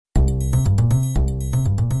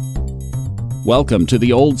Welcome to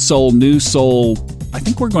the Old Soul, New Soul. I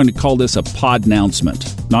think we're going to call this a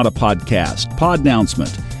Pod-Nouncement, not a podcast.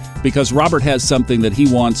 Pod-Nouncement, because Robert has something that he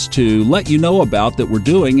wants to let you know about that we're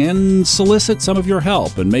doing and solicit some of your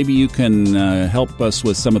help. And maybe you can help us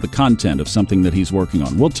with some of the content of something that he's working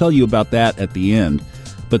on. We'll tell you about that at the end.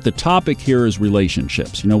 But the topic here is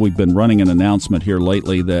relationships. You know, we've been running an announcement here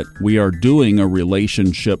lately that we are doing a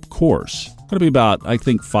relationship course. It's going to be about, I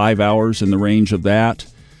think, 5 hours in the range of that.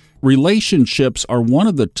 Relationships are one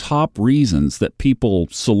of the top reasons that people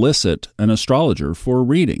solicit an astrologer for a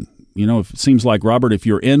reading. You know, it seems like, Robert, if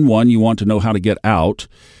you're in one, you want to know how to get out.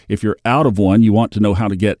 If you're out of one, you want to know how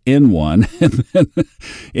to get in one. And then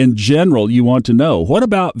in general, you want to know, what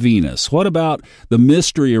about Venus? What about the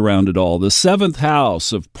mystery around it all? The seventh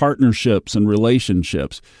house of partnerships and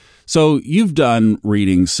relationships. So you've done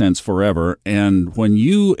readings since forever. And when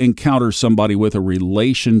you encounter somebody with a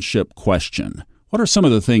relationship question, what are some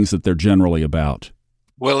of the things that they're generally about?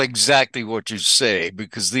 Well, exactly what you say,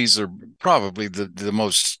 because these are probably the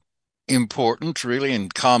most important, really,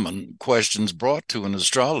 and common questions brought to an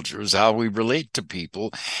astrologer is how we relate to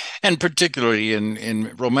people, and particularly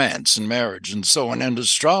in romance and marriage and so on. And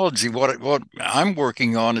astrology, what I'm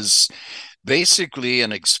working on is basically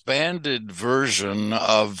an expanded version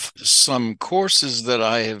of some courses that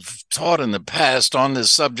I have taught in the past on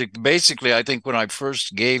this subject. Basically, I think when I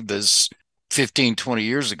first gave this 15, 20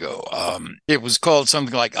 years ago, it was called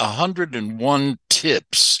something like 101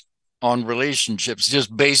 Tips on Relationships,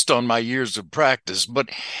 just based on my years of practice. But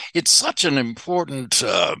it's such an important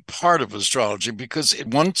part of astrology because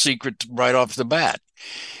one secret right off the bat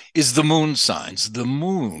is the moon signs. The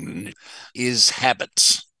moon is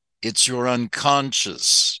habits. It's your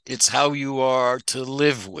unconscious. It's how you are to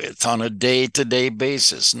live with on a day-to-day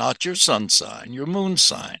basis, not your sun sign, your moon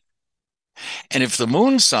sign. And if the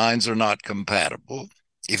moon signs are not compatible,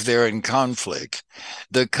 if they're in conflict,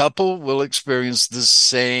 the couple will experience the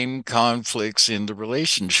same conflicts in the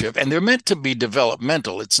relationship. And they're meant to be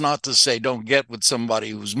developmental. It's not to say don't get with somebody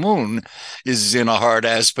whose moon is in a hard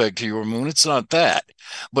aspect to your moon. It's not that.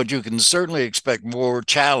 But you can certainly expect more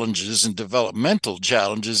challenges and developmental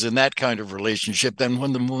challenges in that kind of relationship than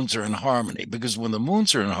when the moons are in harmony. Because when the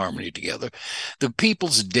moons are in harmony together, the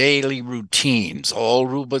people's daily routines, all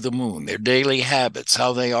ruled by the moon, their daily habits,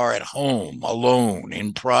 how they are at home, alone,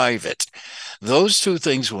 in private, those two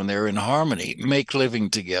things, when they're in harmony, make living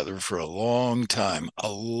together for a long time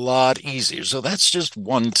a lot easier. So that's just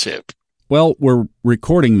one tip. Well, we're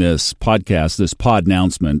recording this podcast, this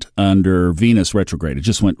Pod-Nouncement, under Venus retrograde. It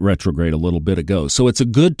just went retrograde a little bit ago. So it's a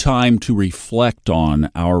good time to reflect on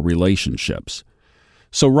our relationships.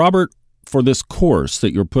 So, Robert, for this course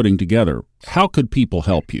that you're putting together, how could people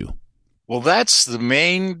help you? Well, that's the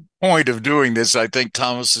main point of doing this, I think,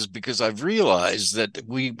 Thomas, is because I've realized that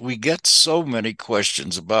we get so many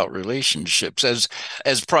questions about relationships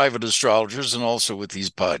as private astrologers and also with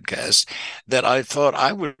these podcasts that I thought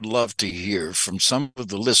I would love to hear from some of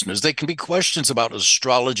the listeners. They can be questions about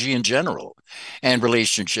astrology in general and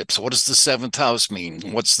relationships. What does the seventh house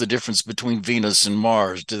mean? What's the difference between Venus and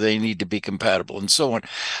Mars? Do they need to be compatible? And so on.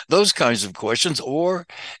 Those kinds of questions. Or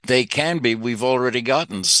they can be, we've already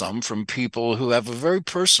gotten some from people who have a very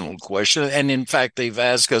personal question, and in fact they've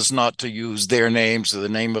asked us not to use their names or the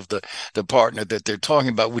name of the partner that they're talking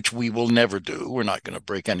about, which we will never do. We're not going to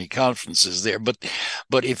break any confidences there, but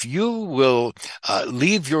if you will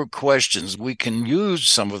leave your questions, we can use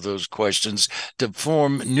some of those questions to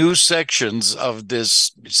form new sections of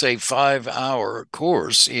this, say, 5-hour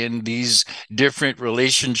course in these different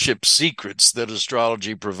relationship secrets that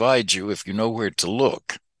astrology provides you if you know where to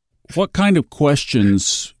look. What kind of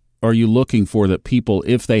questions are you looking for that people,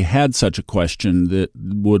 if they had such a question, that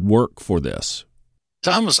would work for this?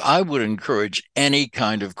 Thomas, I would encourage any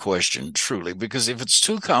kind of question, truly, because if it's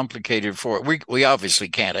too complicated for it, we obviously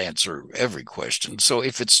can't answer every question. So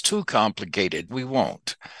if it's too complicated, we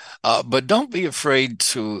won't. But don't be afraid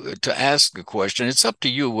to ask a question. It's up to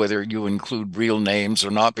you whether you include real names or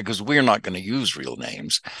not, because we're not going to use real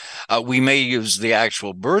names. We may use the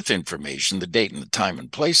actual birth information, the date and the time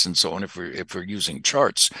and place and so on, if we're using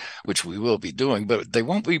charts, which we will be doing, but they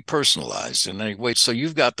won't be personalized in any way. So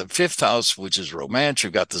you've got the fifth house, which is romance.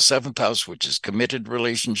 You've got the seventh house, which is committed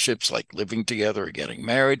relationships, like living together or getting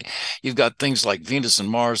married. You've got things like Venus and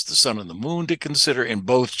Mars, the sun and the moon to consider in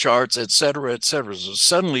both charts, et cetera, et cetera. So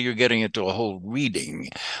suddenly you're getting into a whole reading,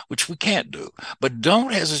 which we can't do. But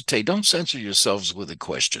don't hesitate. Don't censor yourselves with a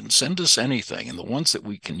question. Send us anything, and the ones that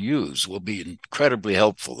we can use will be incredibly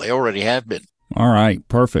helpful. They already have been. All right,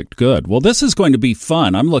 perfect. Good. Well, this is going to be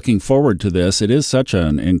fun. I'm looking forward to this. It is such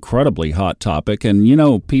an incredibly hot topic. And,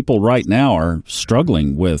 people right now are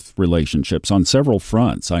struggling with relationships on several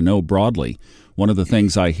fronts. I know broadly, one of the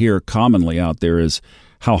things I hear commonly out there is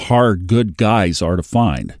how hard good guys are to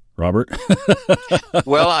find. Robert?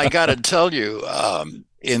 Well, I got to tell you,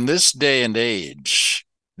 in this day and age,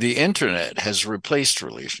 the internet has replaced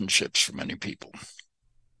relationships for many people.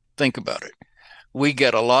 Think about it. We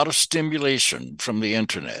get a lot of stimulation from the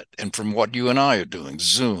internet and from what you and I are doing,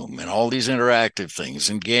 Zoom and all these interactive things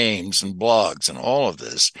and games and blogs and all of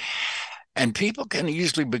this. And people can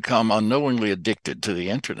easily become unknowingly addicted to the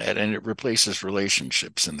internet, and it replaces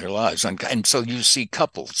relationships in their lives. And so you see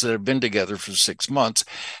couples that have been together for 6 months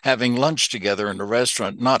having lunch together in a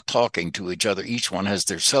restaurant, not talking to each other. Each one has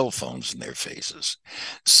their cell phones in their faces.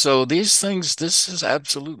 So this has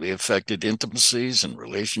absolutely affected intimacies and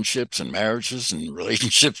relationships and marriages and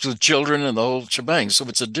relationships with children and the whole shebang. So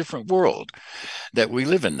it's a different world that we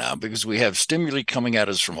live in now because we have stimuli coming at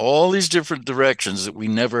us from all these different directions that we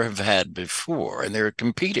never have had before, and they're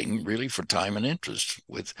competing really for time and interest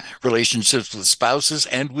with relationships with spouses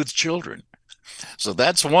and with children. So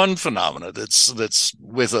that's one phenomena that's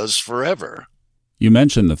with us forever. You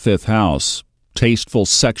mentioned the fifth house. Tasteful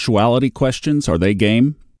sexuality questions, are they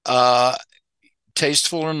game?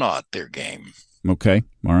 Tasteful or not, they're game. Okay.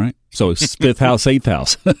 All right. So it's fifth house, eighth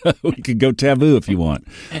house. We could go taboo if you want.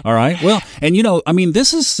 All right. Well, and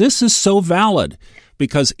this is so valid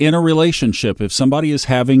because in a relationship, if somebody is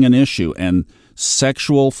having an issue and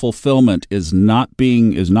sexual fulfillment is not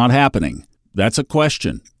happening, that's a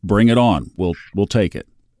question. Bring it on. We'll take it.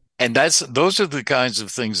 And those are the kinds of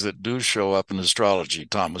things that do show up in astrology,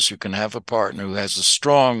 Thomas. You can have a partner who has a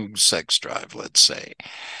strong sex drive, let's say.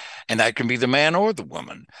 And that can be the man or the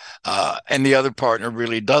woman. And the other partner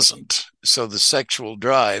really doesn't. So the sexual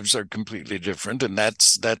drives are completely different. And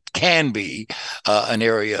that can be an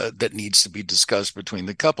area that needs to be discussed between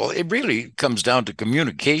the couple. It really comes down to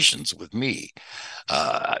communications with me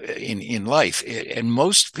in life. And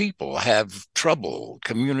most people have trouble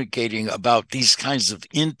communicating about these kinds of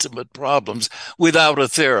intimate problems without a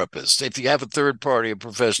therapist. If you have a third party, a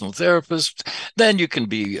professional therapist, then you can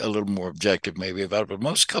be a little more objective maybe about it. But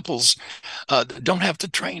most couples don't have the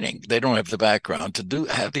training. They don't have the background to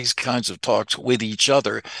have these kinds of talks with each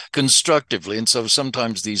other constructively. And so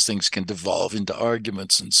sometimes these things can devolve into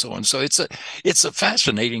arguments and so on. So it's a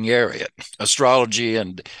fascinating area, astrology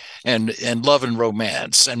and love and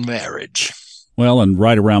romance and marriage. Well, and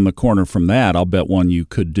right around the corner from that, I'll bet one you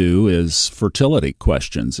could do is fertility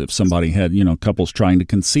questions. If somebody had, couples trying to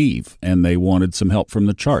conceive and they wanted some help from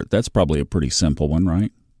the chart, that's probably a pretty simple one,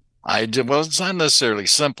 right? Well, it's not necessarily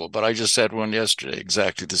simple, but I just had one yesterday,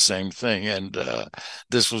 exactly the same thing. And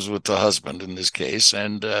this was with the husband in this case.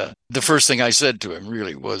 And the first thing I said to him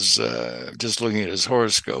really was just looking at his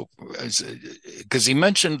horoscope, because he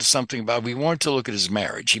mentioned something about we wanted to look at his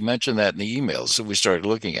marriage. He mentioned that in the email. So we started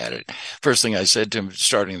looking at it. First thing I said to him,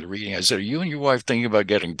 starting the reading, I said, "Are you and your wife thinking about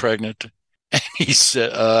getting pregnant?" And he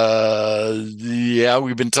said, yeah,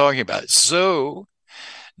 we've been talking about it. So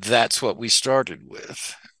that's what we started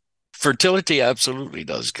with. Fertility absolutely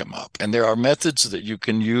does come up. And there are methods that you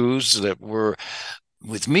can use that were,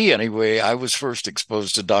 with me anyway, I was first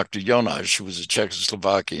exposed to Dr. Jonas, who was a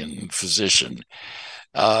Czechoslovakian physician,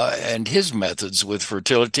 and his methods with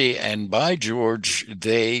fertility. And by George,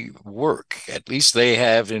 they work. At least they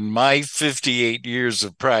have in my 58 years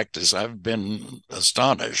of practice. I've been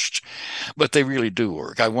astonished, but they really do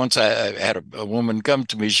work. I had a woman come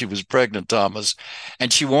to me. She was pregnant, Thomas,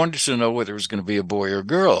 and she wanted to know whether it was going to be a boy or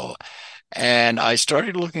girl. And I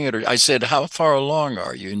started looking at her. I said, "How far along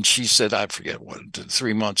are you?" And she said, I forget what,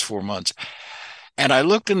 3 months, 4 months. And I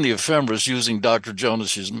looked in the ephemeris using Dr.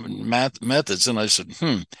 Jonas's methods, and I said,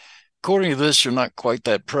 according to this, you're not quite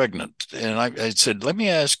that pregnant. And I said, "Let me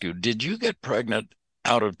ask you, did you get pregnant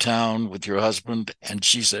out of town with your husband?" And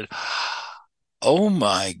she said, "Oh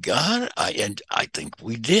my God, I think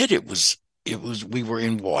we did. We were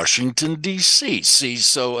in Washington, D.C. See,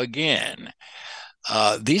 so again,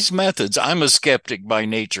 these methods, I'm a skeptic by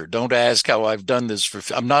nature. Don't ask how I've done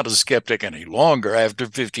this I'm not a skeptic any longer after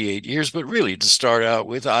 58 years, but really to start out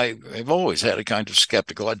with, I've always had a kind of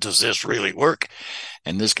skeptical, does this really work?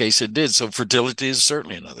 In this case, it did. So fertility is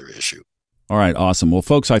certainly another issue. All right, awesome. Well,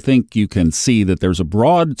 folks, I think you can see that there's a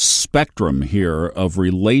broad spectrum here of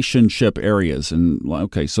relationship areas. And,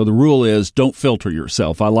 okay, so the rule is don't filter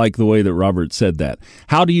yourself. I like the way that Robert said that.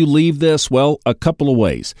 How do you leave this? Well, a couple of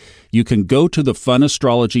ways. You can go to the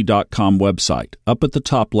funastrology.com website. Up at the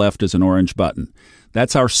top left is an orange button.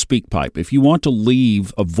 That's our speak pipe. If you want to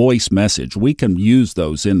leave a voice message, we can use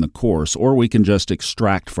those in the course, or we can just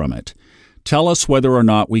extract from it. Tell us whether or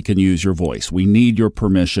not we can use your voice. We need your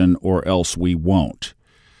permission or else we won't.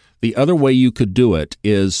 The other way you could do it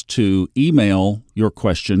is to email your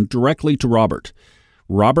question directly to Robert.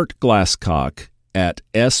 Robert Glasscock at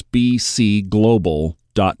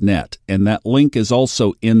sbcglobal.net. And that link is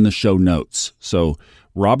also in the show notes. So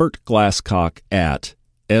Robert Glasscock at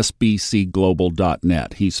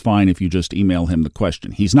sbcglobal.net. He's fine if you just email him the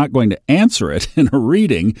question. He's not going to answer it in a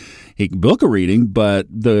reading. He can book a reading, but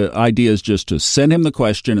the idea is just to send him the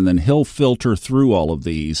question, and then he'll filter through all of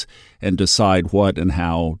these and decide what and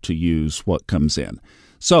how to use what comes in.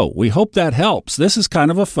 So we hope that helps. This is kind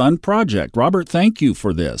of a fun project. Robert, thank you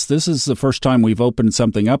for this. This is the first time we've opened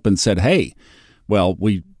something up and said, hey, well,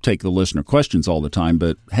 we take the listener questions all the time,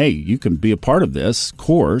 but hey, you can be a part of this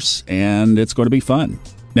course, and it's going to be fun.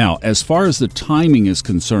 Now, as far as the timing is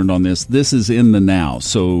concerned on this is in the now.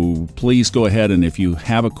 So please go ahead, and if you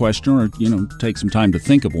have a question or, take some time to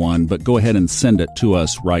think of one, but go ahead and send it to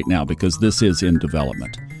us right now because this is in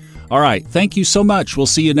development. All right. Thank you so much. We'll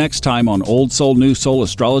see you next time on Old Soul, New Soul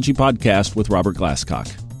Astrology Podcast with Robert Glasscock.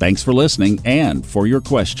 Thanks for listening and for your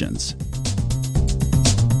questions.